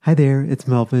Hi there, it's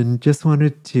Melvin. Just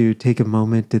wanted to take a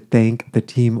moment to thank the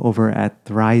team over at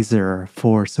Thrizer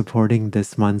for supporting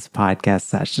this month's podcast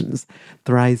sessions.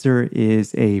 Thrizer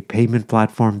is a payment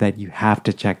platform that you have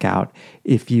to check out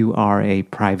if you are a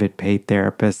private paid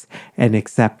therapist and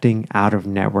accepting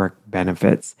out-of-network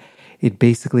benefits. It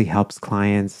basically helps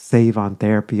clients save on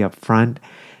therapy up front.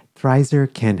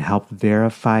 Thrizer can help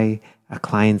verify a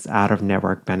client's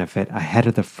out-of-network benefit ahead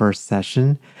of the first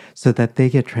session so that they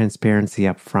get transparency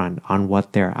up front on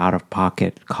what their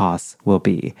out-of-pocket costs will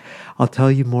be. I'll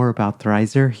tell you more about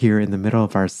Thrizer here in the middle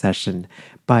of our session,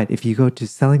 but if you go to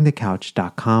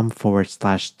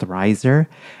sellingthecouch.com/Thrizer,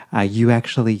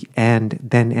 and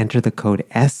then enter the code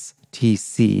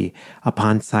STC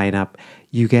upon sign up,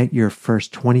 you get your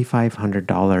first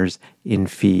 $2,500 in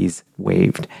fees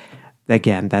waived.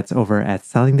 Again, that's over at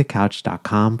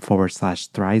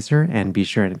sellingthecouch.com/Thrizer, and be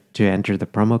sure to enter the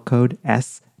promo code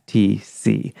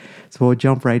STC. So we'll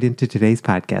jump right into today's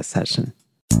podcast session.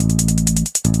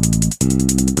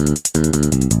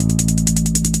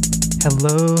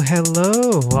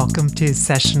 Hello. Welcome to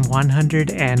session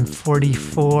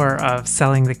 144 of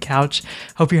Selling the Couch.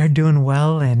 Hope you are doing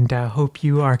well and hope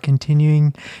you are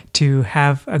continuing to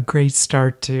have a great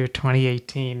start to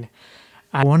 2018.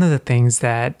 One of the things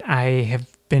that I have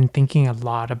been thinking a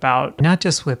lot about, not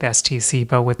just with STC,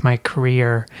 but with my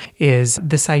career, is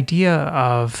this idea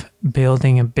of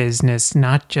building a business,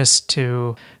 not just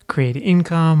to create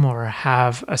income or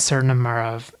have a certain number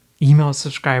of email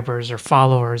subscribers or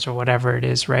followers or whatever it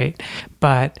is, right?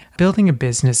 But building a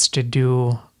business to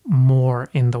do more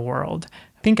in the world.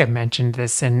 I think I mentioned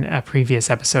this in a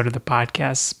previous episode of the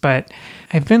podcast, but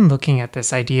I've been looking at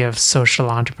this idea of social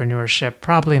entrepreneurship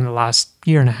probably in the last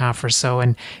year and a half or so.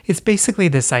 And it's basically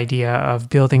this idea of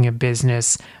building a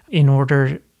business in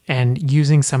order and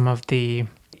using some of the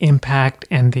impact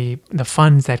and the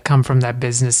funds that come from that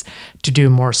business to do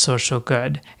more social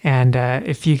good. And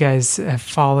if you guys have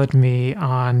followed me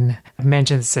on, I've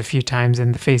mentioned this a few times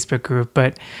in the Facebook group,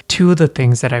 but two of the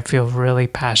things that I feel really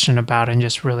passionate about and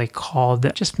just really called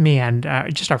just me and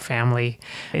just our family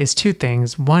is two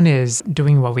things. One is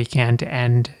doing what we can to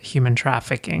end human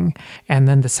trafficking. And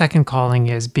then the second calling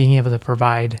is being able to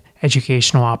provide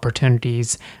educational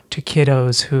opportunities to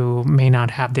kiddos who may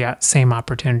not have the same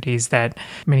opportunities that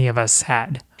many of us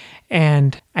had.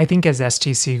 And I think as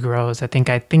STC grows, I think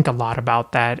a lot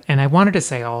about that. And I wanted to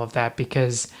say all of that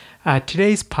because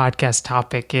today's podcast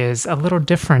topic is a little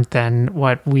different than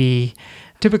what we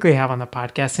typically have on the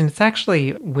podcast. And it's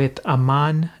actually with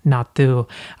Aman Nathu.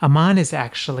 Aman is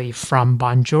actually from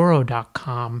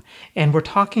Bonjoro.com. And we're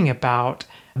talking about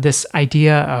this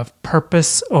idea of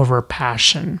purpose over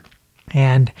passion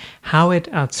and how it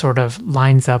sort of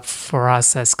lines up for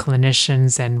us as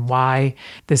clinicians and why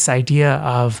this idea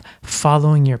of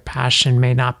following your passion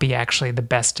may not be actually the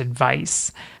best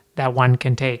advice that one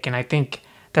can take. And I think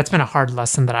that's been a hard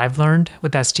lesson that I've learned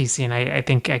with STC, and I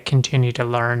think I continue to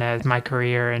learn as my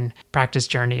career and practice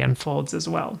journey unfolds as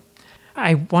well.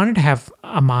 I wanted to have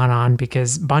Aman on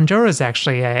because Bonjoro is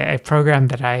actually a program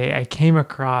that I came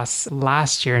across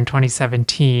last year in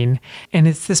 2017. And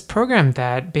it's this program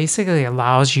that basically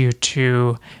allows you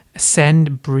to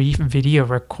send brief video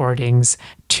recordings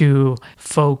to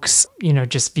folks,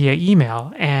 just via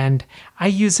email. And I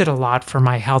use it a lot for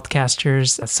my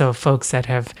Healthcasters. So folks that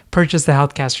have purchased the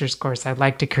Healthcasters course, I'd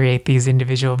like to create these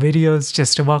individual videos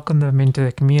just to welcome them into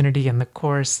the community and the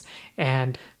course.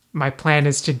 And my plan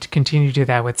is to continue to do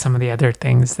that with some of the other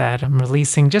things that I'm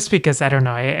releasing, just because, I don't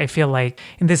know, I feel like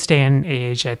in this day and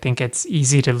age, I think it's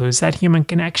easy to lose that human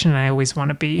connection. And I always want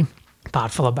to be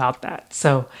thoughtful about that.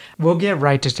 So we'll get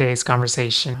right to today's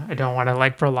conversation. I don't want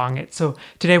to prolong it. So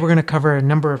today we're going to cover a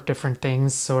number of different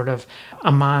things, sort of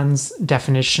Aman's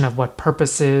definition of what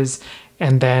purpose is,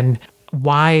 and then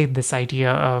why this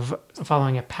idea of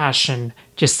following a passion,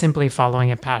 just simply following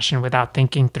a passion without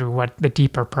thinking through what the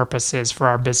deeper purpose is for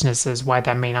our businesses, why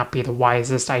that may not be the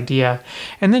wisest idea,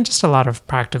 and then just a lot of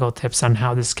practical tips on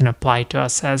how this can apply to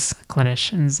us as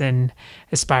clinicians and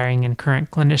aspiring and current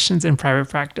clinicians in private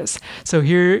practice. So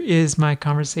here is my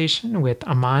conversation with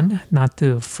Aman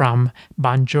Nathu from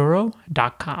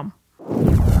Bonjoro.com.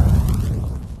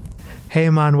 Hey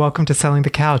Aman, welcome to Selling the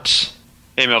Couch.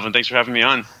 Hey Melvin, thanks for having me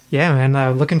on. Yeah,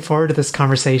 man, looking forward to this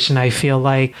conversation. I feel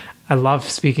like I love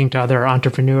speaking to other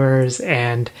entrepreneurs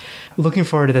and looking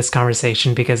forward to this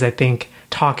conversation because I think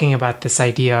talking about this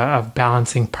idea of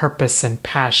balancing purpose and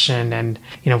passion, and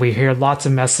we hear lots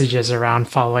of messages around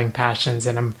following passions,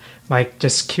 and I'm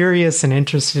just curious and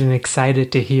interested and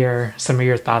excited to hear some of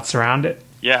your thoughts around it.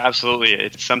 Yeah, absolutely.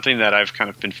 It's something that I've kind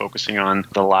of been focusing on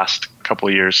the last couple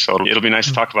of years. So it'll be nice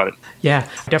to talk about it. Yeah,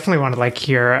 definitely want to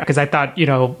hear, because I thought,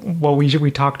 what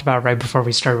we talked about right before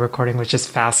we started recording was just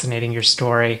fascinating, your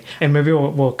story. And maybe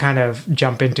we'll kind of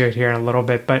jump into it here in a little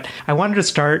bit. But I wanted to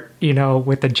start,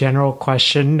 with a general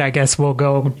question. I guess we'll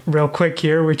go real quick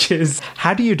here, which is,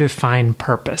 how do you define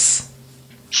purpose?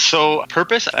 So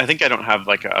purpose, I think I don't have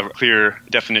a clear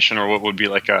definition or what would be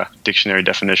a dictionary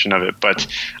definition of it. But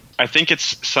I think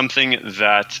it's something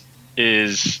that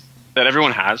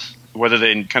everyone has, whether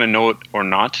they kind of know it or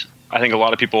not. I think a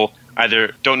lot of people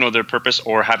either don't know their purpose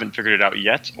or haven't figured it out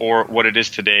yet, or what it is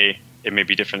today, it may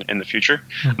be different in the future.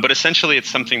 But essentially, it's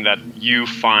something that you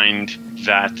find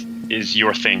that is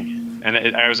your thing.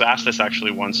 And I was asked this actually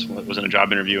once. It was in a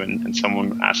job interview, and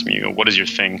someone asked me, what is your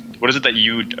thing? What is it that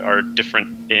you are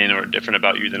different in or different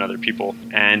about you than other people?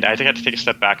 And I think I had to take a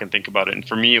step back and think about it. And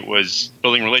for me, it was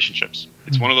building relationships.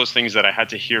 It's one of those things that I had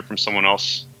to hear from someone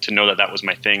else to know that was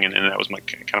my thing, and that was my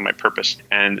kind of my purpose.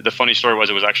 And the funny story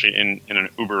was, it was actually in an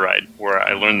Uber ride where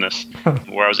I learned this,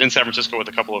 where I was in San Francisco with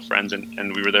a couple of friends,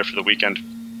 and we were there for the weekend.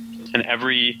 And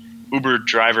every Uber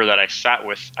driver that I sat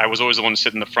with, I was always the one to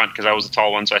sit in the front because I was the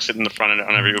tall one, so I sit in the front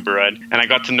on every Uber ride. And I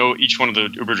got to know each one of the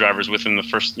Uber drivers within the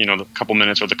first, the couple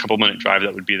minutes or the couple minute drive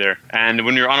that would be there. And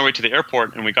when we were on our way to the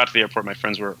airport and we got to the airport, my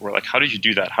friends were like, how did you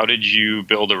do that? How did you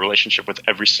build a relationship with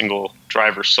every single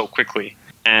driver so quickly?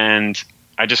 And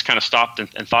I just kind of stopped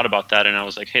and thought about that, and I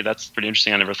was like, hey, that's pretty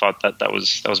interesting. I never thought that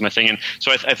was my thing. And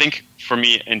so I think for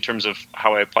me, in terms of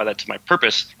how I apply that to my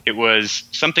purpose, it was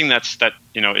something that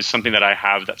is something that I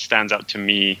have that stands out to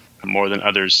me more than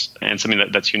others, and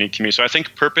something that's unique to me. So I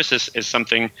think purpose is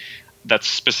something that's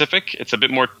specific. It's a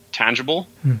bit more tangible,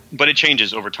 but it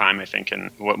changes over time, I think. And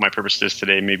what my purpose is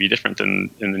today may be different in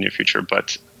the near future.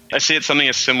 But I see it something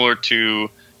as similar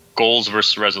to goals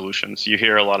versus resolutions. You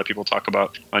hear a lot of people talk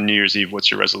about on New Year's Eve,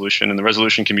 what's your resolution? And the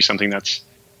resolution can be something that's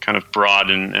kind of broad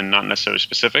and not necessarily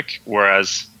specific,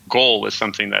 whereas goal is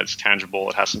something that's tangible.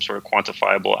 It has some sort of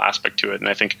quantifiable aspect to it. And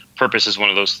I think purpose is one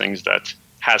of those things that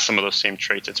has some of those same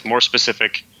traits. It's more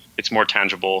specific, it's more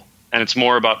tangible, and it's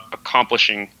more about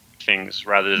accomplishing things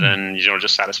rather than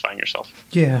just satisfying yourself.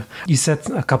 Yeah, you said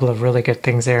a couple of really good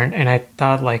things there, and I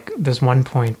thought there's one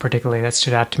point particularly that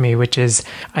stood out to me, which is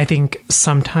I think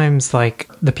sometimes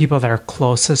the people that are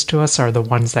closest to us are the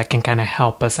ones that can kind of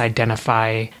help us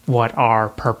identify what our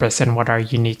purpose and what our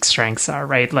unique strengths are,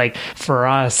 right?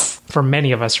 For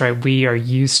many of us, right, we are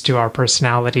used to our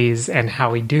personalities and how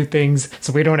we do things,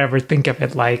 so we don't ever think of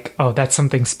it oh, that's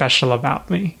something special about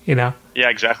me, Yeah,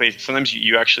 exactly. Sometimes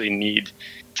you actually need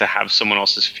to have someone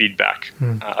else's feedback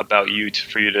about you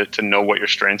for you to know what your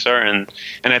strengths are. And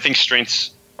I think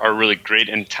strengths are really great,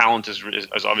 and talent is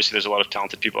obviously there's a lot of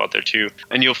talented people out there too.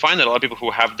 And you'll find that a lot of people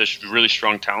who have this really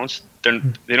strong talents,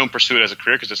 they don't pursue it as a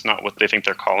career because it's not what they think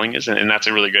their calling is. And that's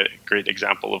a really great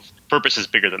example of purpose is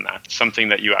bigger than that. Something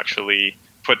that you actually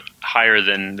put higher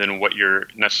than what your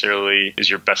necessarily is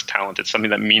your best talent. It's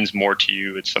something that means more to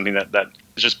you. It's something that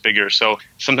is just bigger. So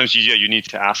sometimes you need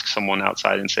to ask someone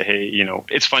outside and say, hey,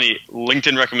 it's funny.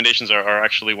 LinkedIn recommendations are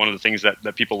actually one of the things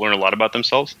that people learn a lot about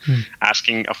themselves.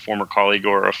 Asking a former colleague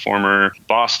or a former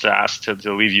boss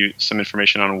to leave you some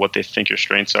information on what they think your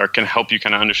strengths are can help you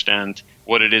kind of understand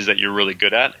what it is that you're really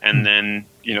good at. And then,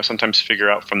 sometimes figure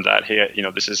out from that, hey,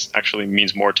 this is actually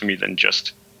means more to me than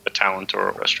just a talent or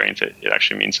a strength. It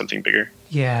actually means something bigger.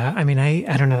 Yeah. I mean,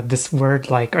 I don't know, this word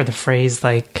or the phrase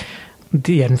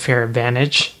the unfair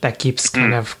advantage that keeps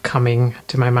kind of coming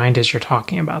to my mind as you're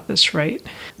talking about this, right?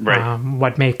 Right.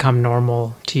 What may come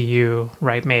normal to you,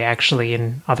 right, may actually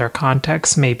in other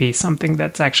contexts may be something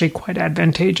that's actually quite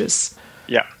advantageous.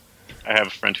 Yeah. I have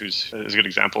a friend who's a good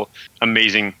example.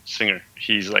 Amazing singer.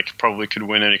 He's probably could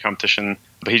win any competition,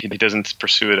 but he doesn't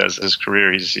pursue it as his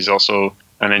career. He's also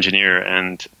an engineer,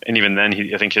 and even then,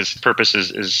 I think his purpose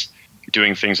is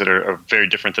doing things that are very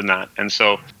different than that. And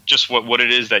so just what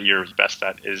it is that you're best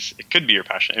at it could be your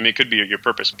passion. I mean, it could be your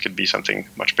purpose. It could be something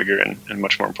much bigger and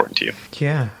much more important to you.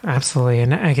 Yeah, absolutely.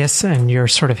 And I guess, and you're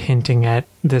sort of hinting at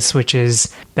this, which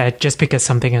is that just because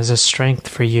something is a strength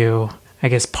for you, I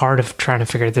guess part of trying to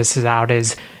figure this out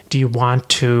is, do you want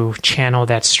to channel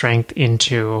that strength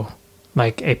into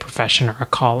a profession or a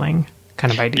calling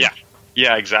kind of idea?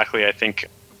 Yeah, exactly. I think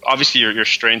obviously your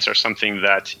strengths are something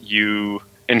that you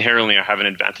inherently have an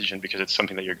advantage in because it's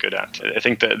something that you're good at. I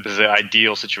think that the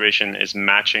ideal situation is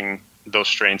matching those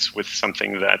strengths with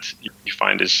something that you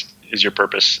find is your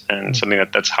purpose and something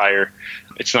that's higher.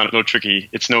 It's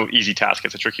it's no easy task.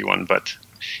 It's a tricky one, but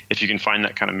if you can find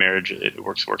that kind of marriage, it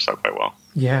works out quite well.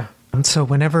 Yeah. And so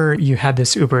whenever you had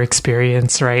this Uber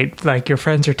experience, right, your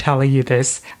friends are telling you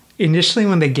this, initially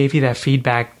when they gave you that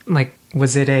feedback,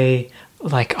 was it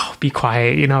like, oh, be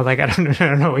quiet, like, I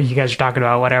don't know what you guys are talking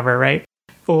about, whatever, right?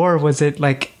 Or was it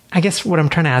like, I guess what I'm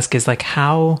trying to ask is like,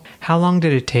 how long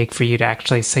did it take for you to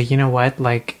actually say, you know what,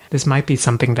 like, this might be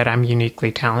something that I'm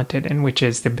uniquely talented in, which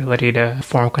is the ability to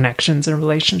form connections and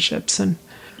relationships? And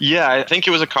yeah, I think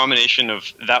it was a combination of,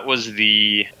 that was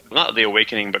not the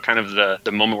awakening, but kind of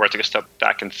the moment where I took a step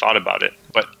back and thought about it.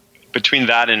 But between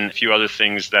that and a few other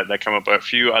things that come up, a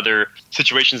few other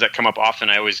situations that come up often,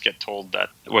 I always get told that,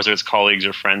 whether it's colleagues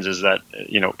or friends, is that,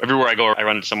 everywhere I go, I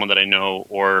run into someone that I know,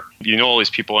 or all these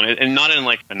people, and not in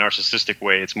like a narcissistic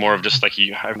way. It's more of just like,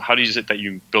 how do you, is it that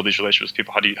you build these relationships with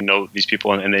people? How do you know these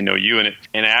people and they know you? And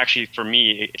I actually, for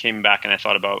me, it came back and I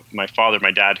thought about my father,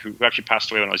 my dad, who actually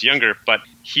passed away when I was younger, but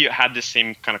he had this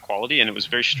same kind of quality, and it was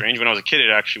very strange. When I was a kid,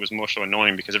 it actually was more so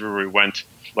annoying because everywhere we went,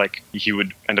 like, he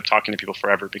would end up talking to people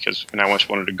forever, because when I once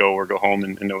wanted to go or go home,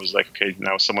 and it was like, okay,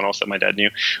 now it's someone else that my dad knew.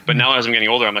 But now as I'm getting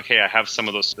older, I'm like, hey, I have some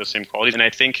of those same qualities. And I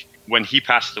think when he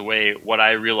passed away, what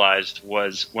I realized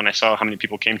was, when I saw how many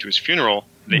people came to his funeral,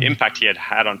 the impact he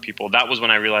had on people, that was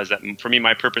when I realized that for me,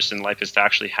 my purpose in life is to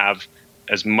actually have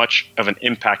as much of an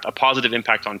impact, a positive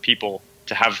impact on people,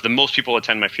 to have the most people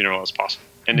attend my funeral as possible.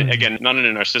 And again, not in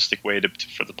a narcissistic way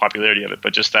for the popularity of it,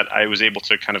 but just that I was able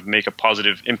to kind of make a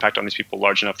positive impact on these people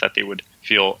large enough that they would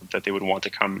feel that they would want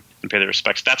to come and pay their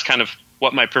respects. That's kind of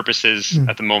what my purpose is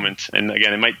at the moment. And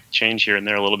again, it might change here and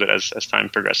there a little bit as time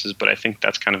progresses, but I think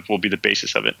that's kind of will be the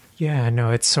basis of it. Yeah, no,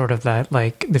 it's sort of that,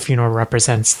 like, the funeral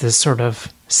represents this sort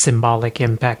of symbolic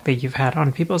impact that you've had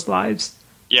on people's lives.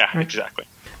 Yeah, right? Exactly.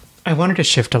 I wanted to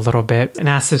shift a little bit and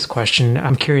ask this question.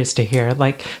 I'm curious to hear,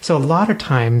 like, so a lot of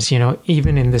times,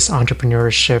 even in this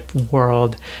entrepreneurship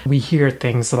world, we hear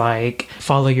things like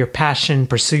follow your passion,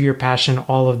 pursue your passion,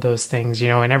 all of those things,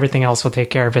 and everything else will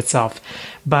take care of itself.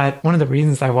 But one of the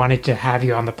reasons I wanted to have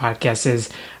you on the podcast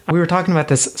is we were talking about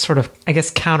this sort of, I guess,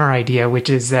 counter idea,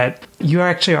 which is that you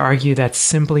actually argue that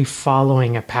simply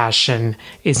following a passion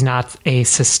is not a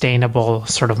sustainable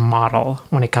sort of model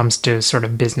when it comes to sort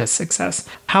of business success.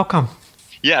 How come?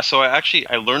 Yeah, so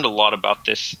I learned a lot about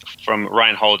this from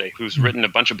Ryan Holiday, who's written a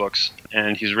bunch of books,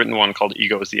 and he's written one called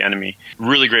Ego is the Enemy.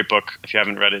 Really great book. If you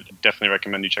haven't read it, definitely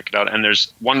recommend you check it out. And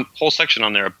there's one whole section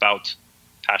on there about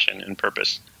passion and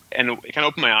purpose. And it kind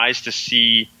of opened my eyes to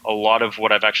see a lot of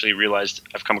what I've actually realized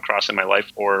I've come across in my life,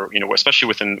 or, especially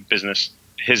within business.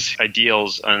 His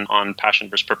ideals on passion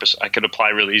versus purpose, I could apply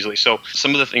really easily. So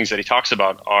some of the things that he talks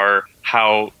about are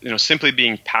how, simply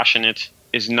being passionate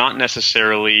is not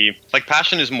necessarily, like,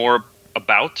 passion is more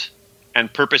about,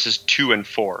 and purpose is to and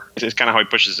for. It's kind of how he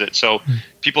pushes it. So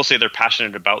people say they're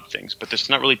passionate about things, but it's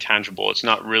not really tangible. It's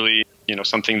not really,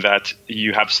 something that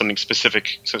you have something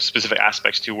specific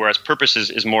aspects to, whereas purpose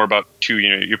is more about to,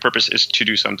 your purpose is to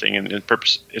do something, and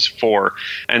purpose is for.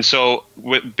 And so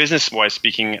business-wise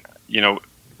speaking,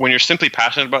 when you're simply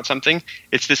passionate about something,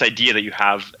 it's this idea that you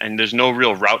have, and there's no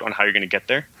real route on how you're going to get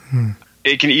there.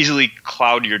 It can easily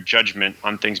cloud your judgment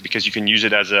on things, because you can use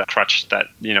it as a crutch that,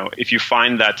 if you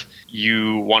find that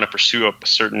you want to pursue a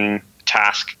certain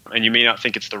task and you may not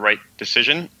think it's the right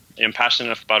decision, I'm passionate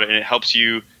enough about it, and it helps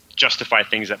you justify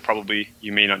things that probably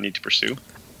you may not need to pursue.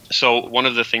 So one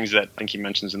of the things that I think he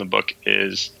mentions in the book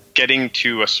is getting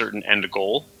to a certain end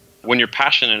goal. When you're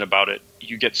passionate about it,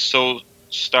 you get so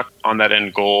stuck on that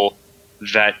end goal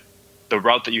that the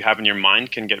route that you have in your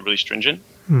mind can get really stringent.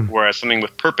 Whereas something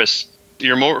with purpose,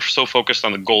 you're more so focused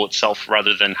on the goal itself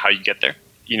rather than how you get there.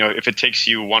 If it takes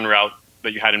you one route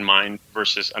that you had in mind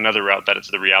versus another route that it's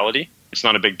the reality, it's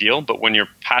not a big deal. But when you're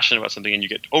passionate about something and you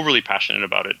get overly passionate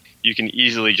about it, you can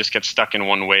easily just get stuck in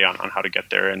one way on how to get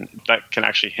there. And that can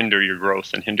actually hinder your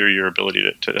growth and hinder your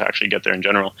ability to actually get there in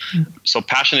general. So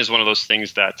passion is one of those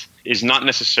things that is not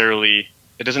necessarily,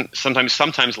 it doesn't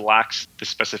sometimes lacks the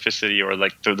specificity or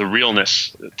like the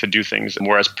realness to do things,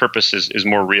 whereas purpose is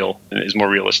more real and is more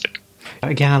realistic.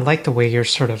 Again, I like the way you're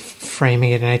sort of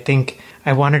framing it, and I think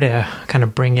I wanted to kind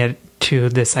of bring it to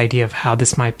this idea of how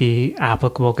this might be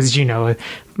applicable, because,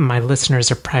 my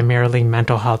listeners are primarily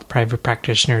mental health private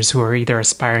practitioners who are either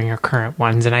aspiring or current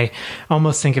ones, and I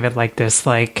almost think of it like this,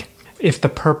 like, if the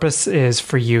purpose is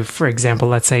for you, for example,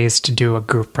 let's say is to do a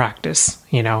group practice,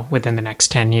 within the next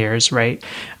 10 years, right?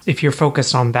 If you're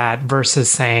focused on that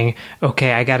versus saying,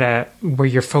 okay, where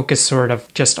you're focused sort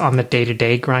of just on the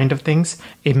day-to-day grind of things,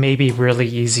 it may be really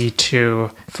easy to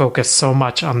focus so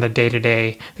much on the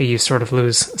day-to-day that you sort of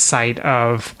lose sight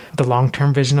of the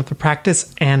long-term vision of the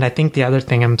practice. And I think the other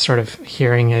thing I'm sort of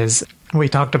hearing is, we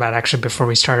talked about actually before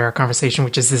we started our conversation,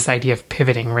 which is this idea of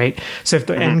pivoting, right? So if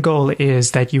the end goal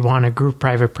is that you want a group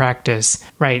private practice,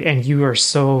 right, and you are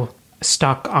so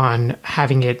stuck on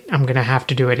having it, I'm going to have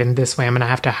to do it in this way. I'm going to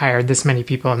have to hire this many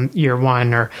people in year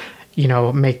one, or,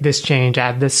 make this change,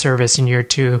 add this service in year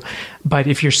two. But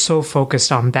if you're so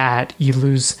focused on that, you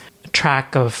lose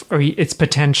track of, or it's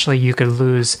potentially you could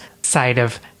lose sight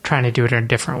of trying to do it in a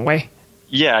different way.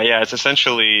 Yeah. It's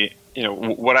essentially,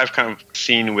 what I've kind of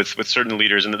seen with certain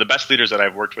leaders, and the best leaders that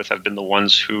I've worked with have been the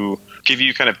ones who give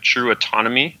you kind of true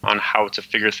autonomy on how to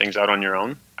figure things out on your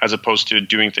own, as opposed to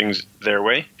doing things their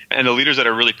way. And the leaders that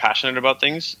are really passionate about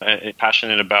things,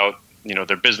 passionate about,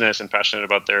 their business, and passionate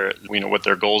about their, what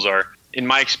their goals are. In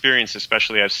my experience,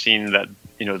 especially, I've seen that,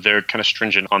 they're kind of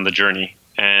stringent on the journey.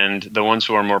 And the ones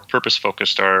who are more purpose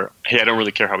focused are, hey, I don't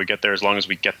really care how we get there, as long as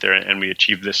we get there and we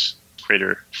achieve this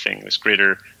greater thing, this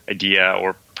greater idea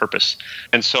or purpose.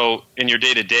 And so in your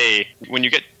day-to-day, when you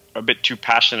get a bit too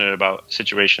passionate about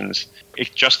situations,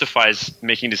 it justifies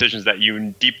making decisions that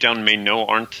you deep down may know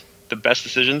aren't the best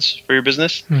decisions for your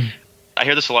business. I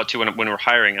hear this a lot too when we're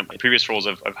hiring. In my previous roles,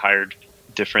 I've hired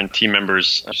different team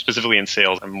members, specifically in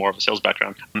sales. I'm more of a sales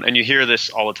background. And you hear this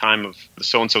all the time of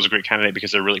so-and-so is a great candidate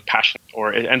because they're really passionate,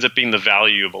 or it ends up being the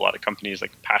value of a lot of companies,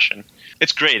 like passion.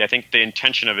 It's great. I think the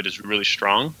intention of it is really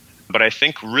strong. But I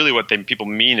think really what people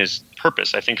mean is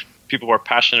purpose. I think people who are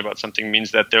passionate about something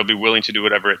means that they'll be willing to do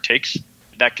whatever it takes.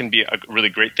 That can be a really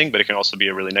great thing, but it can also be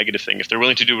a really negative thing. If they're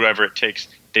willing to do whatever it takes,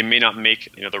 they may not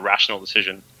make the rational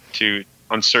decision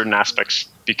on certain aspects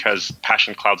because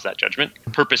passion clouds that judgment.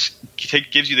 Purpose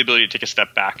gives you the ability to take a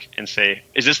step back and say,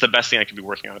 is this the best thing I could be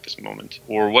working on at this moment?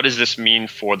 Or what does this mean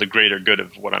for the greater good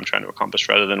of what I'm trying to accomplish,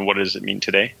 rather than what does it mean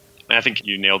today? And I think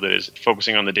you nailed it, is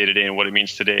focusing on the day-to-day and what it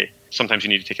means today. Sometimes you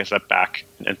need to take a step back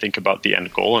and think about the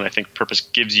end goal. And I think purpose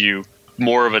gives you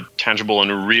more of a tangible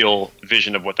and a real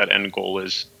vision of what that end goal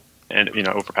is, and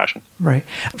over passion. Right.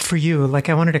 For you,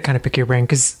 I wanted to kind of pick your brain,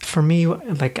 because for me,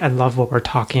 I love what we're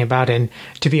talking about. And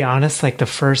to be honest, the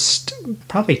first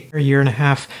probably a year and a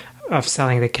half of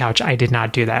selling the couch, I did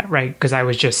not do that, right? Because I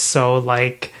was just so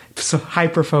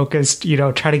hyper focused,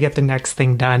 try to get the next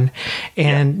thing done.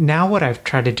 And now what I've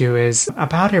tried to do is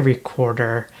about every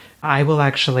quarter, I will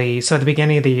actually, so at the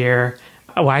beginning of the year,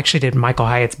 I actually did Michael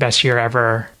Hyatt's Best Year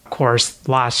Ever course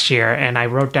last year. And I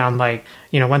wrote down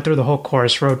went through the whole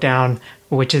course, wrote down,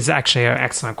 which is actually an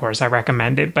excellent course. I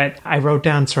recommend it. But I wrote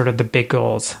down sort of the big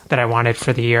goals that I wanted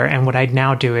for the year. And what I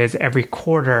now do is every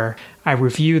quarter, I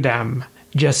review them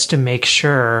just to make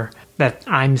sure that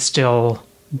I'm still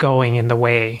going in the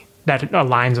way that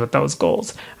aligns with those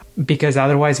goals. Because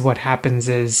otherwise what happens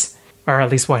is, or at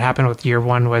least what happened with year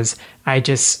one, was I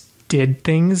just did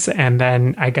things and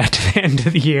then I got to the end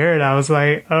of the year and I was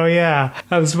like, oh yeah,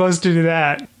 I was supposed to do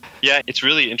that. Yeah, it's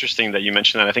really interesting that you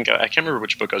mentioned that. I can't remember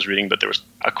which book I was reading, but there was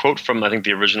a quote from,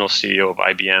 the original CEO of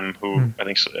IBM, who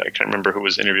I can't remember who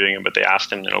was interviewing him, but they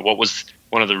asked him, what was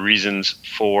one of the reasons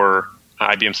for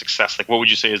IBM success? What would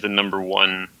you say is the number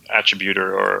one attribute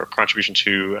or contribution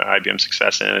to IBM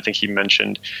success? And I think he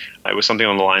mentioned it was something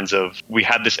on the lines of, we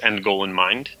had this end goal in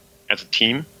mind as a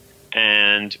team,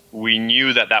 and we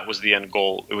knew that that was the end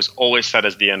goal. It was always set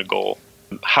as the end goal.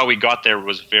 How we got there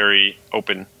was very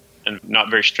open and not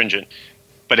very stringent.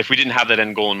 But if we didn't have that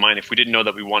end goal in mind, if we didn't know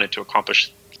that we wanted to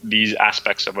accomplish these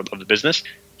aspects of the business,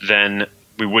 then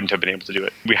we wouldn't have been able to do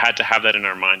it. We had to have that in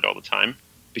our mind all the time,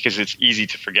 because it's easy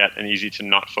to forget and easy to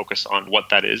not focus on what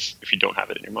that is if you don't have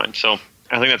it in your mind. So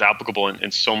I think that's applicable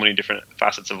in so many different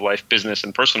facets of life, business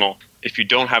and personal. If you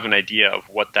don't have an idea of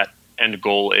what that end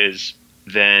goal is,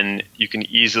 then you can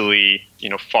easily,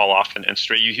 fall off and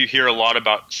stray. You hear a lot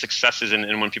about successes,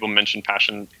 and when people mention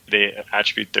passion, they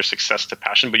attribute their success to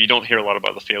passion, but you don't hear a lot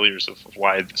about the failures of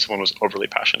why someone was overly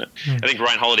passionate. I think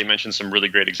Ryan Holiday mentioned some really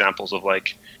great examples of,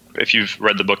 if you've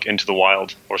read the book Into the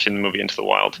Wild or seen the movie Into the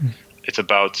Wild, it's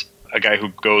about a guy who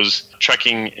goes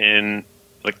trekking in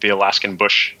the Alaskan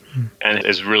bush and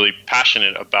is really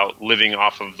passionate about living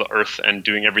off of the earth and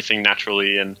doing everything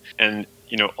naturally, and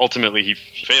ultimately he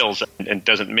fails and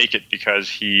doesn't make it because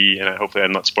hopefully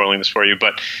I'm not spoiling this for you,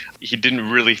 but he didn't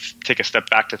really take a step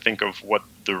back to think of what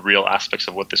the real aspects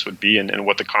of what this would be and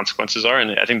what the consequences are.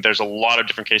 And I think there's a lot of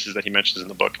different cases that he mentions in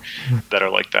the book that are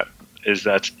like that, is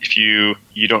that if you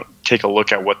don't take a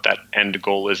look at what that end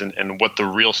goal is and what the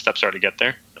real steps are to get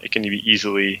there, you can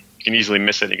easily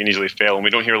miss it. You can easily fail. And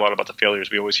we don't hear a lot about the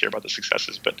failures. We always hear about the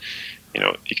successes, but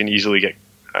you can easily get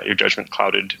your judgment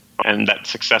clouded, and that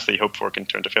success that you hope for can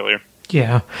turn to failure.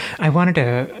 Yeah. I wanted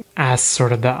to ask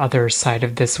sort of the other side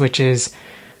of this, which is,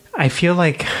 I feel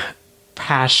like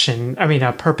passion,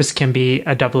 a purpose can be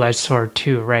a double-edged sword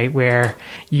too, right? Where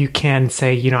you can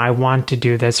say, I want to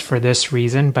do this for this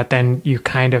reason, but then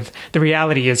the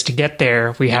reality is to get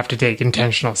there, we have to take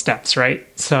intentional steps, right?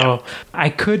 So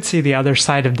I could see the other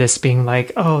side of this being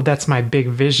like, oh, that's my big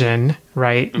vision,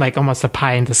 right? Like almost a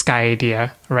pie in the sky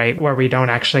idea, right? Where we don't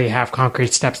actually have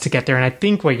concrete steps to get there. And I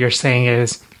think what you're saying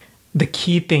is the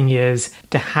key thing is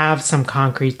to have some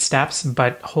concrete steps,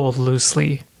 but hold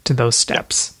loosely to those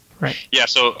steps. Right. Yeah.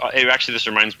 So this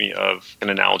reminds me of an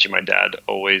analogy my dad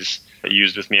always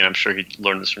used with me, and I'm sure he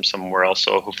learned this from somewhere else.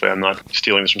 So hopefully I'm not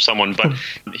stealing this from someone, but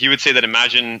he would say that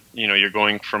imagine, you're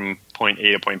going from point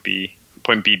A to point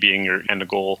B being your end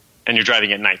goal, and you're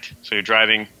driving at night. So you're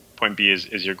driving, point B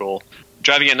is your goal.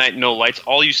 Driving at night, no lights.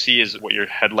 All you see is what your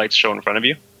headlights show in front of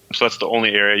you. So that's the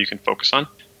only area you can focus on.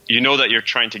 You know that you're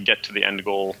trying to get to the end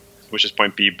goal, which is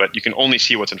point B, but you can only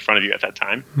see what's in front of you at that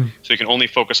time. So you can only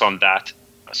focus on that.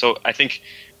 So I think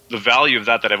the value of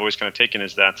that I've always kind of taken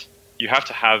is that you have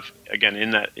to have, again,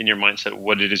 in your mindset,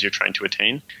 what it is you're trying to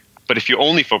attain. But if you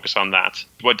only focus on that,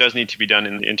 what does need to be done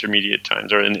in the intermediate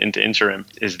times or in the interim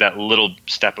is that little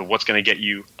step of what's going to get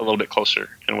you a little bit closer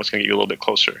and what's going to get you a little bit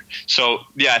closer. So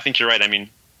yeah, I think you're right.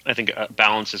 I think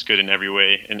balance is good in every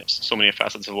way in so many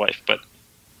facets of life. But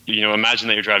imagine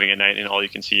that you're driving at night and all you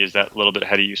can see is that little bit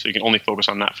ahead of you. So you can only focus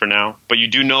on that for now. But you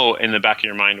do know in the back of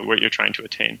your mind what you're trying to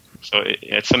attain. So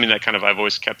it's something that kind of I've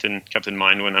always kept in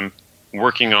mind when I'm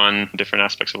working on different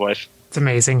aspects of life. It's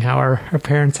amazing how our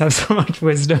parents have so much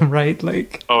wisdom, right?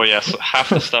 Oh yeah, so half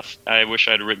the stuff I wish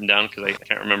I'd written down because I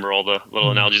can't remember all the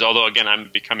little analogies. Although again, I'm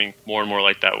becoming more and more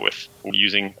like that with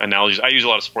using analogies. I use a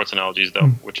lot of sports analogies though,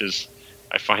 which is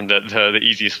I find that the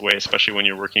easiest way, especially when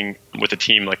you're working with a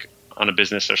team like on a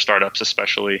business or startups,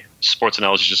 especially sports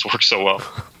analogies just work so well.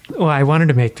 Well, I wanted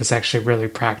to make this actually really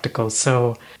practical.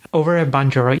 So over at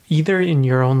Bonjoro, either in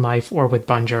your own life or with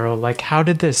Bonjoro, how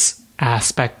did this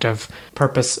aspect of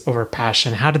purpose over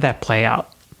passion, how did that play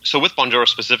out? So with Bonjoro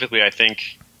specifically, I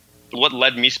think what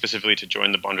led me specifically to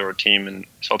join the Bonjoro team, and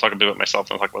so I'll talk a bit about myself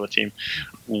and I'll talk about the team,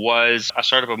 was a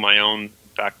startup of my own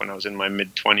back when I was in my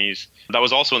mid-20s. That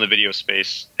was also in the video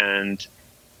space, and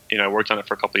I worked on it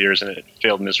for a couple of years and it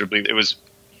failed miserably. It was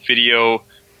video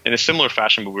in a similar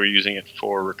fashion, but we were using it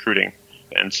for recruiting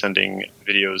and sending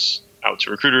videos out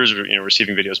to recruiters,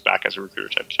 receiving videos back as a recruiter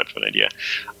type of an idea.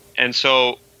 And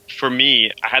so for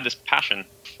me, I had this passion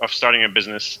of starting a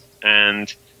business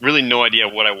and really no idea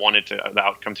what I wanted the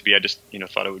outcome to be. I just,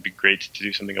 thought it would be great to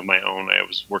do something of my own. I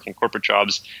was working corporate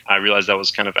jobs. I realized I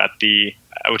was kind of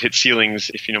I would hit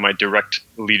ceilings if, my direct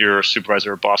leader or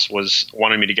supervisor or boss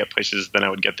wanted me to get places, then I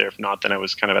would get there. If not, then I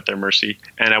was kind of at their mercy.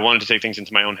 And I wanted to take things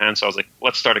into my own hands. So I was like,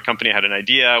 let's start a company. I had an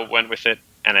idea, went with it,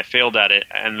 and I failed at it.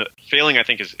 And the failing, I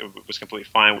think, it was completely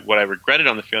fine. What I regretted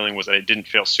on the failing was that I didn't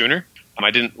fail sooner. I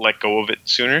didn't let go of it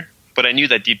sooner. But I knew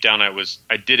that deep down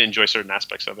I did enjoy certain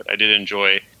aspects of it. I did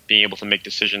enjoy being able to make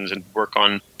decisions and work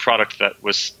on product that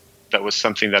was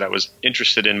something that I was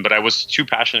interested in, but I was too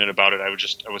passionate about it. I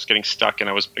was getting stuck, and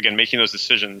I was, again, making those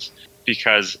decisions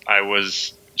because I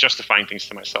was justifying things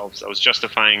to myself. I was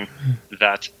justifying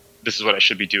that this is what I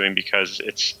should be doing because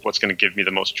it's what's going to give me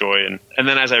the most joy. And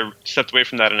then as I stepped away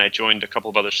from that and I joined a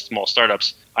couple of other small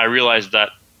startups, I realized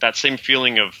that same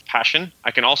feeling of passion I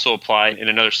can also apply in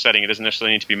another setting. It doesn't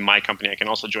necessarily need to be my company. I can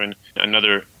also join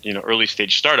another early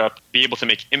stage startup, be able to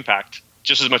make impact,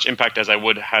 just as much impact as I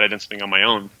would had I done something on my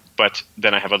own. But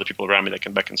then I have other people around me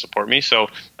that can support me. So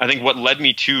I think what led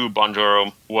me to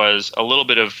Bonjoro was a little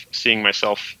bit of seeing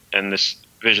myself and this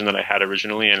vision that I had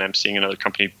originally, and I'm seeing another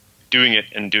company doing it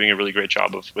and doing a really great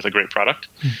job with a great product.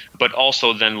 But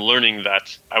also then learning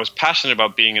that I was passionate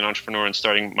about being an entrepreneur and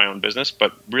starting my own business,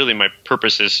 but really my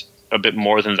purpose is a bit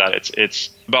more than that. It's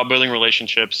about building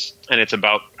relationships, and it's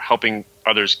about helping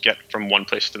others get from one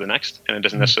place to the next. And it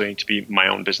doesn't necessarily need to be my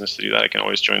own business to do that. I can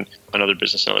always join another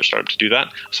business, another startup to do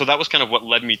that. So that was kind of what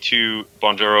led me to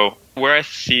Bonjoro. Where I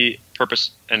see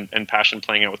purpose and passion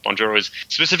playing out with Bonjoro is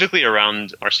specifically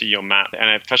around our CEO, Matt. And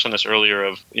I've touched on this earlier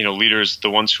of, leaders, the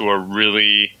ones who are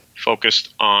really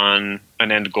focused on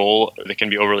an end goal. They can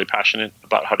be overly passionate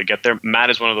about how to get there. Matt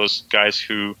is one of those guys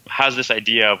who has this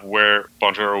idea of where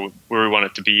Bonjoro, where we want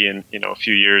it to be in, a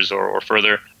few years or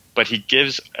further. But he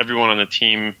gives everyone on the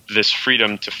team this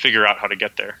freedom to figure out how to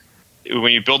get there.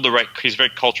 When you build he's very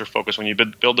culture focused. When you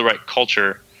build the right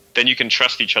culture, then you can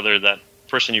trust each other that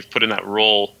person you've put in that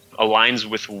role aligns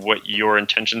with what your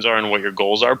intentions are and what your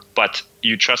goals are, but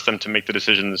you trust them to make the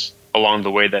decisions along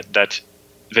the way that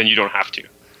then you don't have to,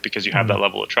 because you have that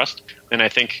level of trust. And I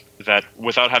think that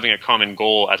without having a common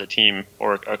goal as a team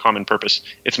or a common purpose,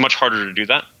 it's much harder to do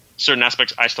that. certain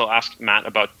aspects, I still ask Matt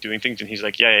about doing things, and he's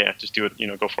like, yeah, just do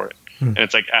it, go for it. And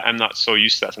it's like, I'm not so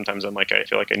used to that. Sometimes I'm like, I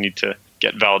feel like I need to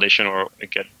get validation or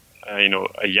get,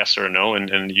 a yes or a no.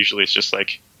 And usually it's just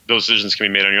like those decisions can be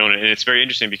made on your own. And it's very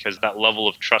interesting because that level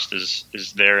of trust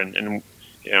is there. And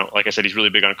like I said, he's really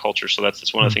big on culture. So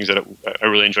that's one of the things that I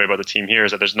really enjoy about the team here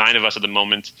is that there's 9 of us at the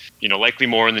moment, likely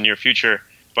more in the near future.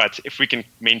 But if we can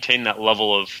maintain that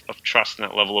level of trust and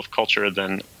that level of culture,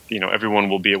 then, everyone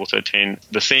will be able to attain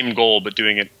the same goal, but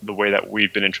doing it the way that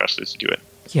we've been entrusted to do it.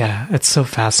 Yeah, it's so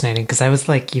fascinating because I was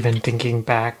like even thinking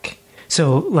back.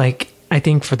 So like, I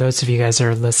think for those of you guys that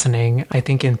are listening, I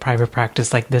think in private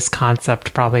practice, like this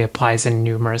concept probably applies in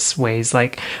numerous ways.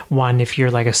 Like one, if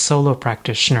you're like a solo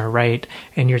practitioner, right?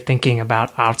 And you're thinking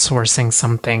about outsourcing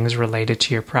some things related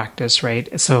to your practice,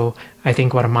 right? So I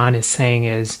think what Aman is saying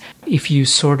is if you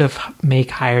sort of make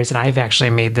hires, and I've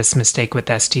actually made this mistake with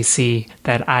STC,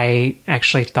 that I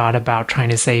actually thought about trying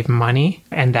to save money,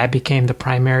 and that became the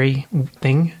primary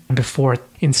thing before,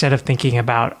 instead of thinking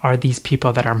about, are these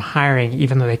people that I'm hiring,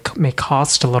 even though they may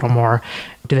cost a little more,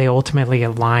 do they ultimately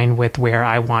align with where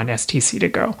I want STC to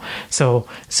go? So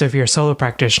if you're a solo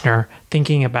practitioner,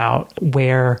 thinking about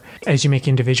where, as you make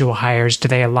individual hires, do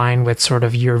they align with sort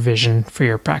of your vision for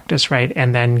your practice, right?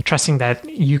 And then trusting that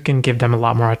you can give them a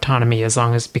lot more autonomy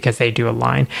because they do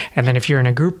align. And then if you're in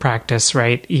a group practice,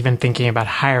 right, even thinking about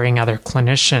hiring other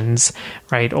clinicians,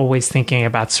 right, always thinking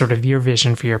about sort of your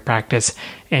vision for your practice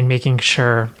and making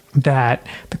sure that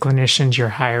the clinicians you're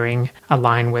hiring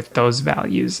align with those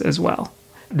values as well.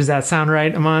 Does that sound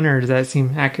right, Aman, or does that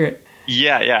seem accurate?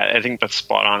 Yeah, I think that's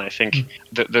spot on. I think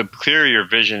the clearer your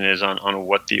vision is on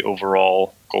what the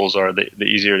overall goals are, the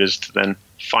easier it is to then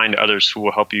find others who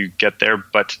will help you get there.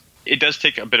 But it does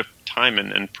take a bit of time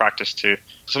and practice to.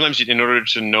 Sometimes in order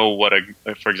to know what,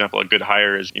 for example, a good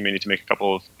hire is, you may need to make a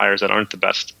couple of hires that aren't the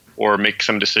best or make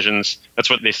some decisions. That's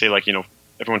what they say, like,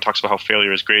 everyone talks about how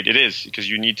failure is great. It is, because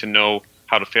you need to know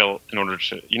how to fail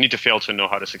you need to fail to know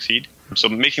how to succeed. So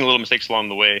making little mistakes along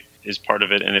the way is part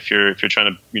of it. And if you're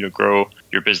trying to, grow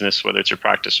your business, whether it's your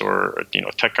practice or,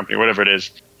 a tech company, whatever it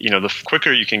is, the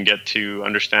quicker you can get to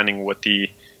understanding what the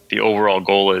overall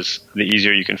goal is, the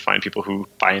easier you can find people who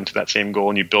buy into that same goal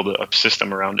and you build a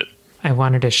system around it. I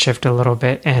wanted to shift a little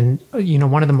bit. And,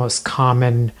 one of the most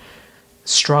common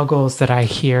struggles that I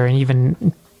hear, and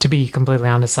even to be completely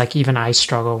honest, like even I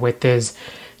struggle with, is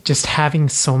just having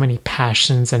so many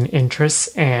passions and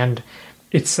interests, and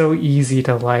it's so easy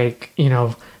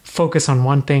to focus on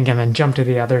one thing and then jump to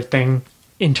the other thing.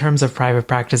 In terms of private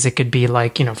practice, it could be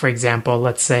like, for example,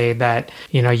 let's say that,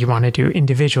 you want to do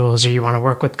individuals, or you want to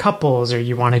work with couples, or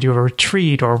you want to do a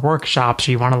retreat or workshops,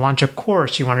 or you want to launch a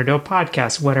course, you want to do a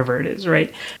podcast, whatever it is,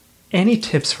 right? Any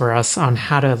tips for us on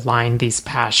how to align these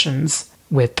passions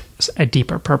with a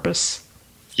deeper purpose?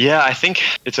 Yeah, I think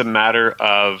it's a matter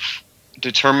of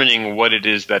determining what it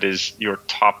is that is your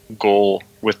top goal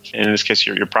with, in this case,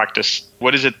 your practice.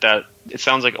 What is it that, it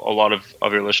sounds like a lot of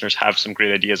your listeners have some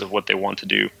great ideas of what they want to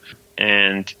do.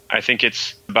 And I think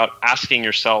it's about asking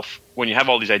yourself, when you have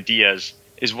all these ideas,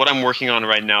 is what I'm working on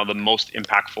right now the most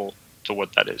impactful to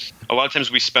what that is? A lot of times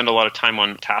we spend a lot of time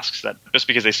on tasks that, just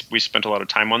because we spent a lot of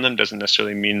time on them doesn't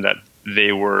necessarily mean that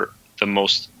they were the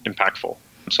most impactful.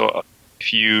 So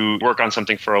if you work on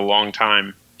something for a long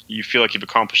time, you feel like you've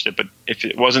accomplished it. But if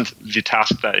it wasn't the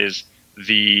task that is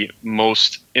the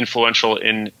most influential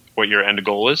in what your end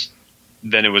goal is,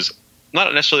 then it was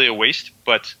not necessarily a waste,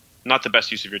 but not the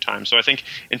best use of your time. So I think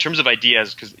in terms of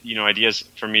ideas, because ideas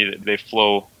for me, they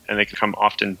flow and they can come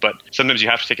often, but sometimes you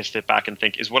have to take a step back and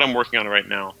think, is what I'm working on right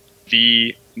now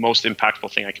the most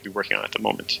impactful thing I could be working on at the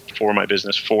moment for my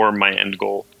business, for my end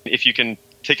goal? If you can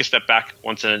take a step back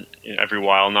once in every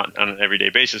while, not on an everyday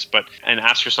basis, and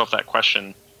ask yourself that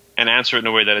question and answer it in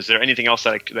a way that, is there anything else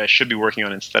that I should be working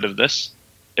on instead of this?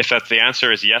 If the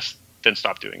answer is yes, then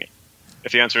stop doing it.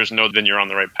 If the answer is no, then you're on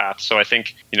the right path. So I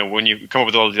think, when you come up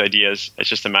with all these ideas, it's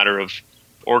just a matter of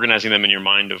organizing them in your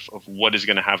mind of what is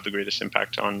going to have the greatest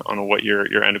impact on what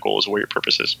your end goal is, what your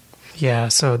purpose is. Yeah.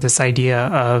 So this idea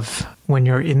of when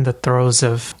you're in the throes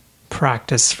of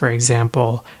practice, for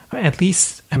example, at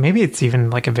least maybe it's even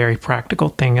like a very practical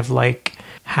thing of like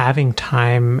having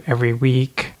time every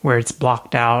week where it's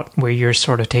blocked out, where you're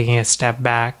sort of taking a step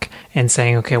back and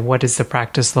saying, okay, what does the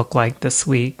practice look like this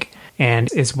week?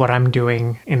 And is what I'm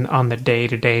doing on the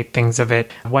day-to-day things of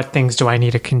it, what things do I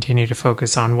need to continue to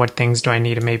focus on? What things do I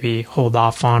need to maybe hold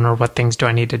off on? Or what things do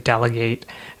I need to delegate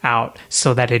out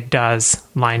so that it does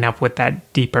line up with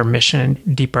that deeper mission,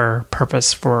 deeper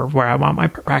purpose for where I want my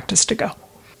practice to go?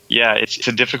 Yeah,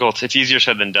 it's easier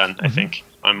said than done. Mm-hmm. I think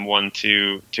I'm one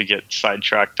to get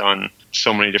sidetracked on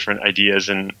so many different ideas.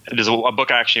 And there's a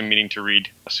book I actually am meaning to read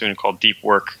soon called Deep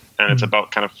Work. And it's about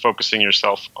kind of focusing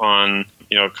yourself on,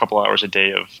 a couple hours a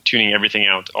day of tuning everything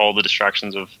out, all the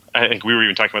distractions of, I think we were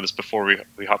even talking about this before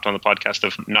we hopped on the podcast,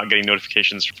 of not getting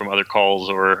notifications from other calls,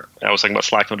 or I was talking about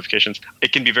Slack notifications.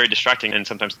 It can be very distracting and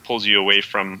sometimes pulls you away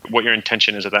from what your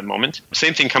intention is at that moment.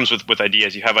 Same thing comes with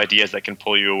ideas. You have ideas that can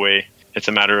pull you away. It's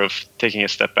a matter of taking a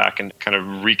step back and kind of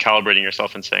recalibrating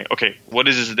yourself and saying, okay, what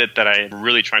is it that I'm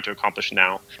really trying to accomplish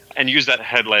now? And use that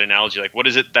headlight analogy. Like, what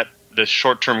is it that the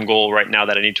short-term goal right now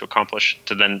that I need to accomplish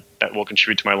that will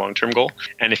contribute to my long-term goal?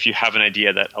 And if you have an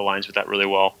idea that aligns with that really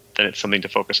well, then it's something to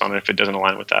focus on. And if it doesn't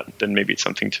align with that, then maybe it's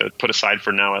something to put aside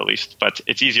for now at least. But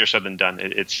it's easier said than done.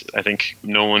 I think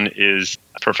no one is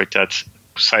perfect at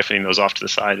siphoning those off to the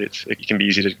side. It can be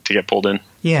easy to get pulled in.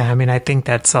 Yeah, I think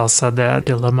that's also the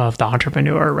dilemma of the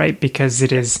entrepreneur, right? Because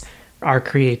it is our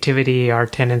creativity, our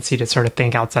tendency to sort of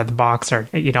think outside the box, or,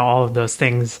 all of those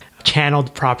things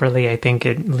channeled properly. I think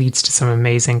it leads to some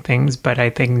amazing things, but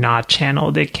I think not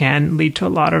channeled, it can lead to a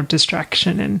lot of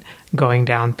distraction and going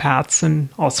down paths and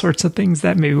all sorts of things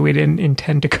that maybe we didn't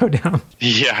intend to go down.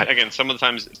 Yeah, again, some of the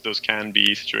times those can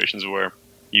be situations where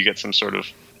you get some sort of,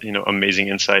 amazing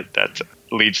insight that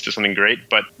leads to something great.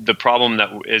 But the problem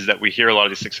is that we hear a lot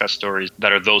of these success stories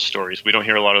that are those stories. We don't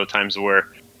hear a lot of the times where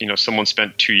someone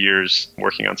spent 2 years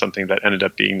working on something that ended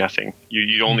up being nothing.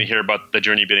 You only hear about the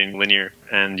journey being linear,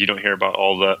 and you don't hear about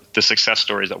all the success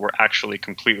stories that were actually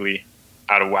completely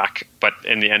out of whack. But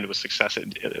in the end, it was success.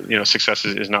 Success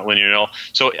is not linear at all.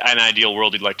 So in an ideal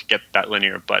world, you'd like to get that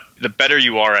linear. But the better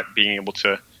you are at being able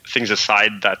to things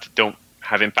aside that don't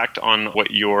have impact on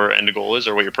what your end goal is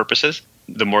or what your purpose is,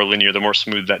 the more linear, the more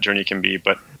smooth that journey can be.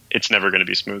 But it's never going to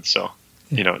be smooth. So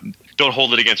don't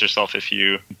hold it against yourself if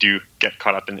you do get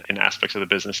caught up in aspects of the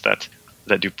business that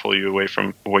do pull you away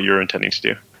from what you're intending to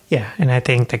do. Yeah, and I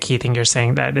think the key thing you're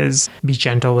saying that is be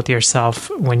gentle with yourself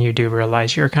when you do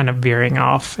realize you're kind of veering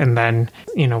off, and then,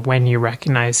 when you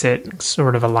recognize it,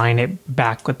 sort of align it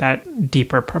back with that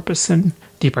deeper purpose and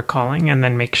deeper calling, and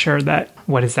then make sure that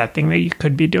what is that thing that you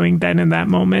could be doing then in that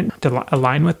moment to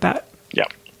align with that. Yeah,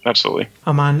 absolutely.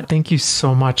 Aman, thank you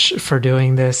so much for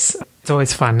doing this. It's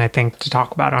always fun, I think, to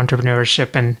talk about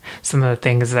entrepreneurship and some of the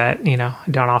things that,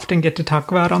 don't often get to talk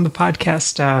about on the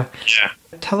podcast. Yeah.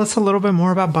 Tell us a little bit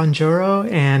more about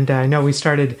Bonjoro. And I know we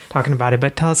started talking about it,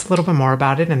 but tell us a little bit more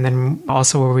about it, and then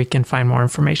also where we can find more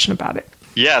information about it.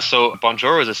 Yeah, so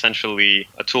Bonjoro is essentially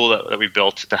a tool that we've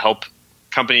built to help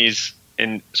companies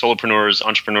and solopreneurs,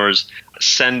 entrepreneurs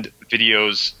send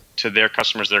videos to their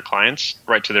customers, their clients,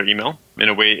 right to their email in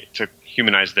a way to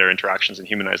humanize their interactions and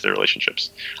humanize their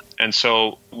relationships. And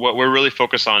so what we're really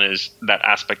focused on is that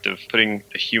aspect of putting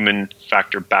the human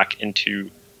factor back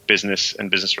into business and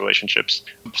business relationships.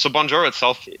 So Bonjoro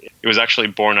itself, it was actually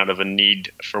born out of a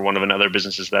need for one of another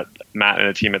businesses that Matt and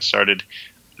the team had started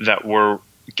that were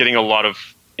getting a lot of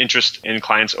interest in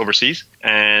clients overseas.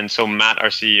 And so Matt, our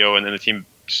CEO, and then the team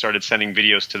started sending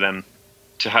videos to them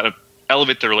to how to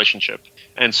elevate the relationship.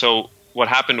 And so what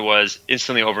happened was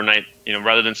instantly overnight,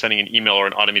 rather than sending an email or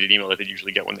an automated email that they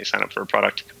usually get when they sign up for a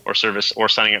product or service, or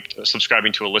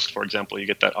subscribing to a list, for example, you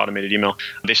get that automated email.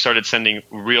 They started sending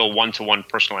real one-to-one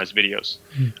personalized videos.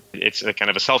 It's a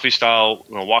kind of a selfie style,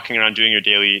 walking around doing your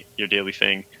daily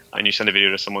thing, and you send a video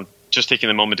to someone, just taking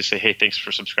the moment to say, hey, thanks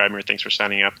for subscribing or thanks for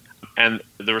signing up. And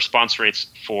the response rates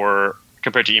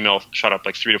compared to email shot up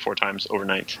like 3 to 4 times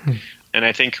overnight. And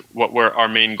I think where our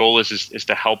main goal is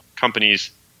to help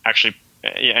companies actually,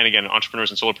 and again, entrepreneurs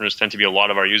and solopreneurs tend to be a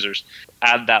lot of our users,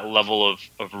 add that level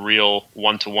of real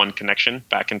one-to-one connection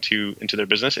back into their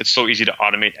business. It's so easy to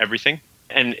automate everything.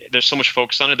 And there's so much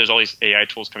focus on it. There's all these AI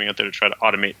tools coming out there to try to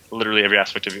automate literally every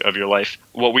aspect of your life.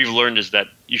 What we've learned is that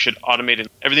you should automate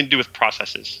everything to do with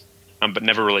processes, but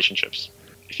never relationships.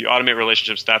 If you automate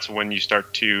relationships, that's when you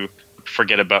start to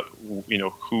forget about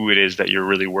who it is that you're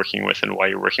really working with and why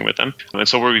you're working with them. And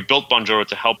so where we built Bonjoro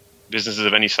to help businesses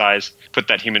of any size put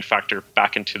that human factor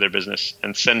back into their business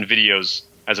and send videos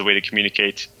as a way to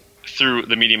communicate through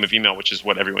the medium of email, which is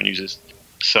what everyone uses.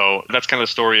 So that's kind of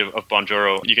the story of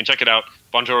Bonjoro. You can check it out,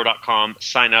 bonjoro.com,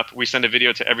 sign up. We send a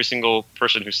video to every single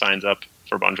person who signs up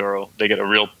for Bonjoro. They get a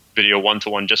real video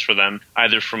one-to-one just for them,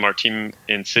 either from our team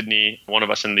in Sydney, one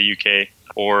of us in the UK,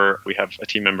 or we have a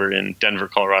team member in Denver,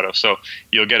 Colorado. So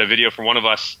you'll get a video from one of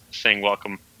us saying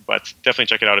welcome, but definitely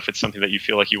check it out if it's something that you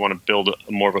feel like you want to build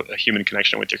more of a human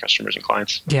connection with your customers and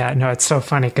clients. Yeah, no, it's so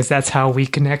funny because that's how we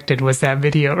connected, was that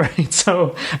video, right?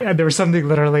 So there was something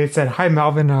literally, it said, hi,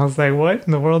 Melvin. And I was like, what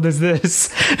in the world is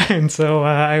this? And so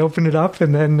I opened it up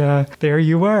and then there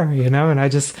you were, and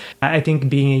I think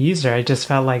being a user, I just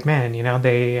felt like, man,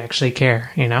 they actually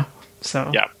care,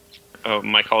 So yeah.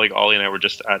 My colleague Ollie and I were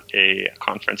just at a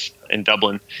conference in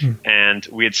Dublin, and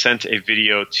we had sent a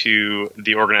video to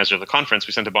the organizer of the conference.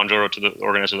 We sent a Bonjoro to the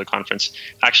organizer of the conference.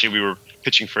 Actually, we were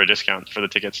pitching for a discount for the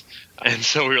tickets. And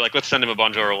so we were like, let's send him a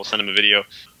Bonjoro. We'll send him a video.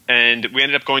 And we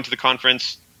ended up going to the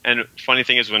conference. And funny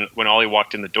thing is, when Ollie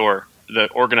walked in the door, the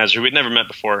organizer, who we'd never met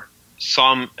before,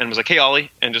 saw him and was like, hey,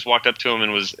 Ollie, and just walked up to him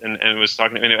and was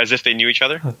talking to him as if they knew each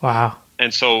other. Wow.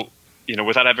 And so,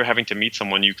 without ever having to meet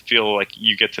someone, you feel like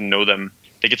you get to know them.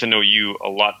 They get to know you a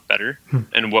lot better.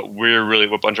 And what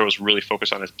Bonjoro is really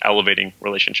focused on is elevating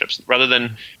relationships rather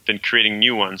than creating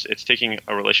new ones. It's taking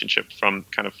a relationship from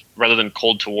rather than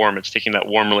cold to warm, it's taking that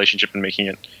warm relationship and making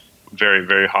it very,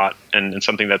 very hot and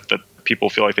something that people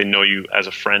feel like they know you as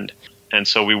a friend. And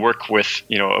so we work with,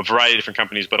 a variety of different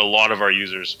companies, but a lot of our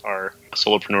users are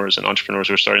solopreneurs and entrepreneurs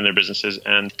who are starting their businesses,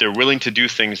 and they're willing to do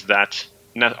things that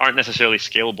aren't necessarily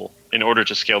scalable in order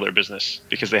to scale their business,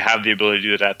 because they have the ability to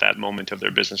do it at that moment of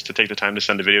their business, to take the time to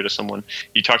send a video to someone.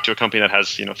 You talk to a company that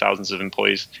has, thousands of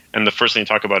employees, and the first thing you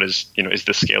talk about is, is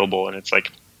this scalable? And it's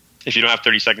like, if you don't have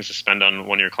 30 seconds to spend on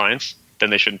one of your clients,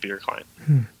 then they shouldn't be your client.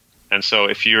 And so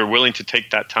if you're willing to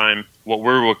take that time, what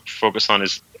we're focused on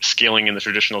is scaling in the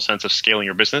traditional sense of scaling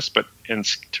your business, but in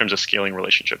terms of scaling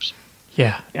relationships.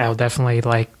 Yeah, I'll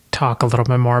definitely talk a little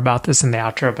bit more about this in the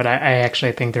outro, but I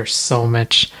actually think there's so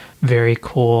much very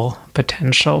cool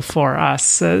potential for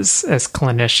us as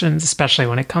clinicians, especially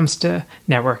when it comes to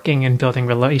networking and building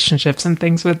relationships and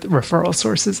things with referral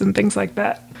sources and things like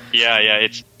that. Yeah,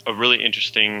 it's a really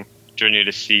interesting journey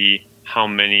to see how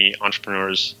many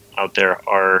entrepreneurs out there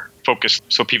are focused.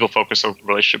 So people focused, so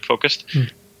relationship focused.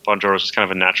 Bonjoro is kind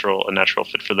of a natural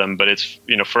fit for them. But it's,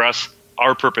 for us,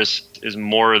 our purpose is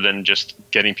more than just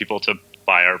getting people to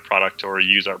buy our product or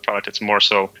use our product. It's more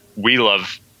so we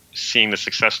love seeing the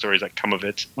success stories that come of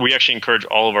it. We actually encourage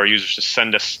all of our users to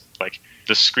send us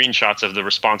the screenshots of the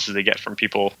responses they get from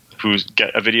people who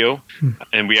get a video.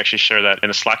 And we actually share that in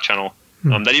a Slack channel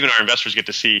that even our investors get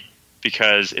to see,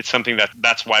 because it's something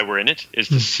that's why we're in it, is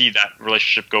to see that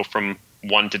relationship go from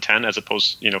 1 to 10, as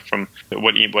opposed, from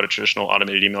what a traditional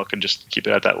automated email could just keep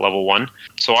it at that level 1.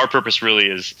 So our purpose really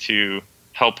is to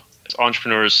help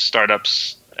entrepreneurs,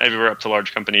 startups, everywhere up to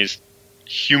large companies,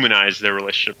 humanize their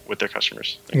relationship with their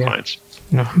customers and clients.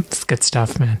 No, it's good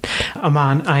stuff, man.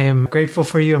 Aman, I am grateful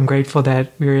for you. I'm grateful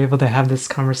that we were able to have this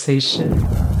conversation.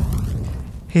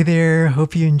 Hey there,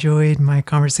 hope you enjoyed my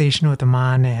conversation with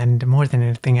Aman, and more than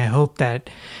anything, I hope that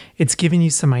it's given you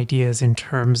some ideas in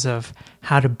terms of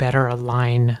how to better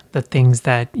align the things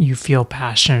that you feel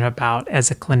passionate about as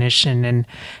a clinician and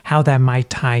how that might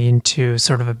tie into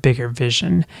sort of a bigger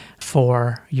vision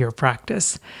for your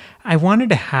practice. I wanted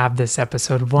to have this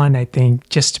episode, one, I think,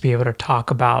 just to be able to talk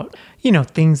about,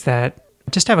 things that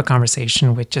just have a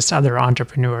conversation with just other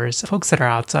entrepreneurs, folks that are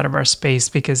outside of our space,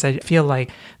 because I feel like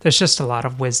there's just a lot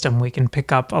of wisdom we can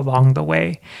pick up along the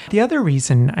way. The other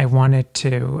reason I wanted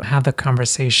to have the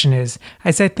conversation is,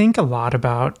 as I think a lot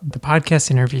about the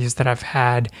podcast interviews that I've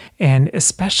had, and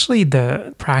especially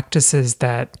the practices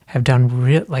that have done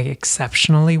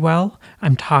exceptionally well.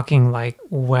 I'm talking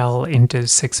well into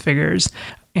 6 figures.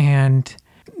 And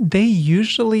they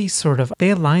usually they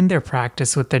align their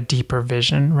practice with a deeper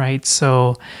vision, right?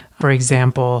 So, for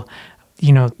example,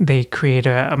 they create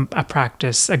a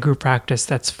group practice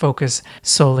that's focused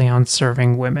solely on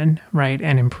serving women, right?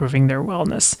 And improving their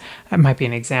wellness. That might be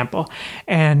an example.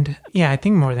 And I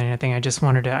think more than anything, I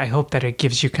hope that it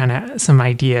gives you kind of some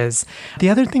ideas. The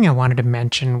other thing I wanted to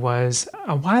mention was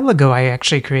a while ago, I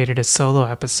actually created a solo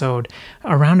episode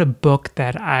around a book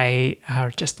that I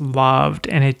just loved,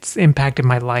 and it's impacted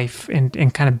my life in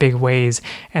kind of big ways.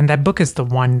 And that book is The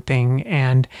One Thing.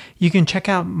 And you can check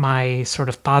out my sort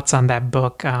of thoughts on that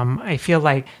book. I feel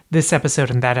like this episode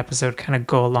and that episode kind of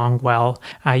go along well.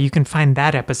 You can find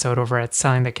that episode over at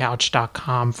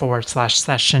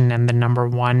sellingthecouch.com/session and the number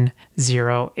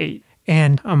 108.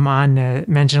 And Aman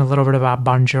mentioned a little bit about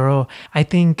Bonjoro. I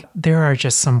think there are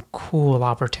just some cool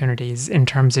opportunities in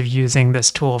terms of using this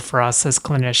tool for us as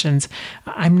clinicians.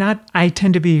 I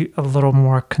tend to be a little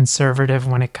more conservative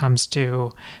when it comes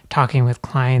to talking with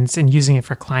clients and using it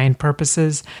for client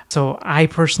purposes. So I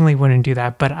personally wouldn't do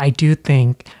that, but I do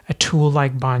think a tool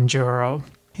like Bonjoro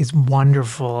is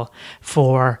wonderful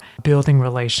for building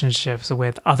relationships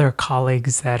with other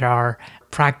colleagues that are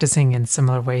practicing in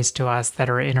similar ways to us, that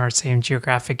are in our same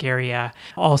geographic area.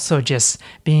 Also, just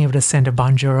being able to send a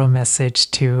Bonjoro message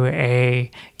to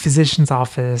a physician's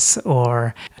office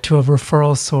or to a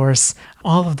referral source,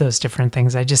 all of those different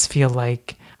things. I just feel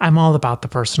like I'm all about the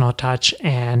personal touch,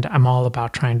 and I'm all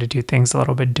about trying to do things a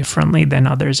little bit differently than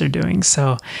others are doing.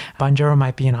 So Bonjoro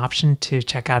might be an option to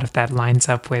check out if that lines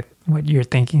up with what you're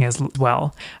thinking as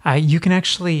well. You can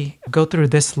actually go through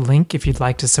this link if you'd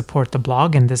like to support the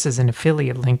blog, and this is an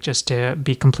affiliate link just to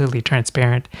be completely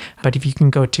transparent. But if you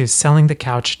can go to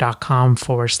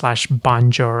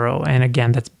sellingthecouch.com/Bonjoro, and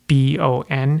again, that's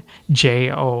BONJORO,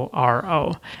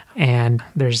 and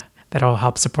that'll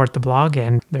help support the blog,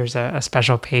 and there's a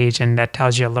special page, and that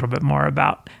tells you a little bit more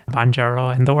about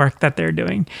Bonjoro and the work that they're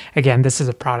doing. Again, this is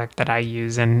a product that I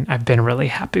use and I've been really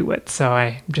happy with, so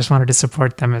I just wanted to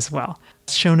support them as well.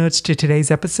 Show notes to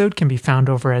today's episode can be found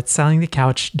over at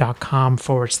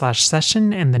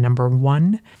sellingthecouch.com/session and the number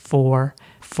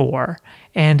 144.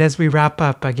 And as we wrap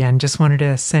up, again, just wanted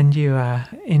to send you an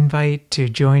invite to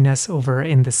join us over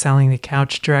in the Selling the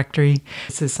Couch directory.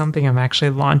 This is something I'm actually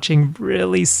launching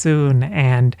really soon,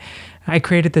 and I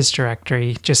created this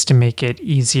directory just to make it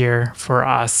easier for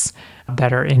us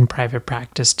that are in private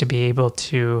practice to be able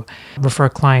to refer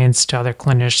clients to other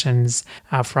clinicians,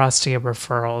 for us to get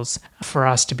referrals, for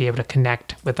us to be able to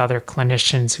connect with other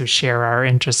clinicians who share our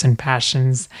interests and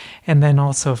passions, and then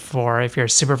also for if you're a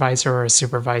supervisor or a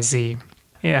supervisee,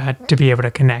 to be able to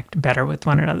connect better with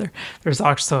one another. There's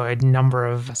also a number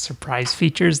of surprise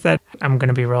features that I'm going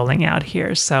to be rolling out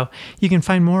here. So you can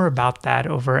find more about that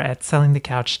over at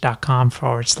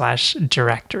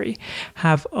sellingthecouch.com/directory.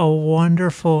 Have a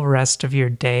wonderful rest of your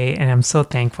day, and I'm so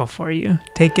thankful for you.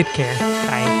 Take good care.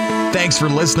 Bye. Thanks for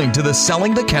listening to the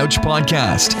Selling the Couch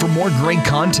podcast. For more great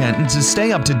content and to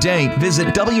stay up to date, visit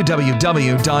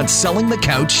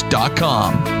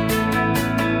www.sellingthecouch.com.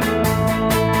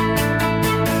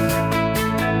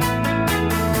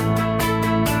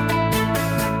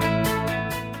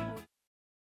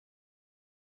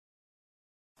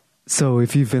 So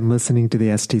if you've been listening to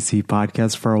the STC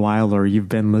podcast for a while, or you've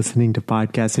been listening to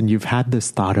podcasts and you've had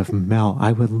this thought of, Mel,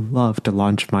 I would love to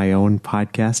launch my own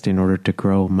podcast in order to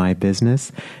grow my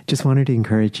business, just wanted to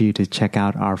encourage you to check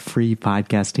out our free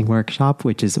podcasting workshop,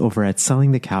 which is over at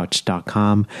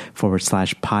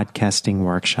sellingthecouch.com/podcasting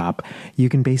workshop. You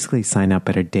can basically sign up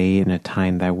at a day and a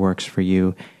time that works for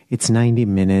you. It's 90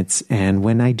 minutes. And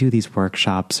when I do these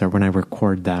workshops or when I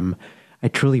record them, I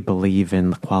truly believe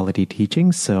in the quality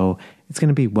teaching, so it's going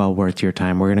to be well worth your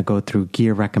time. We're going to go through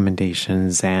gear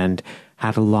recommendations and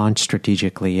how to launch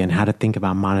strategically and how to think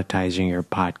about monetizing your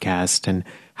podcast and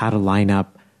how to line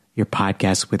up your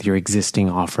podcast with your existing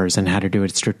offers and how to do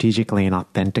it strategically and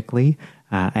authentically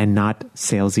and not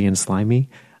salesy and slimy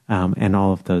and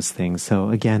all of those things.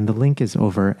 So again, the link is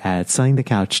over at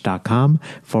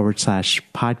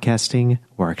sellingthecouch.com/podcasting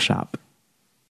workshop.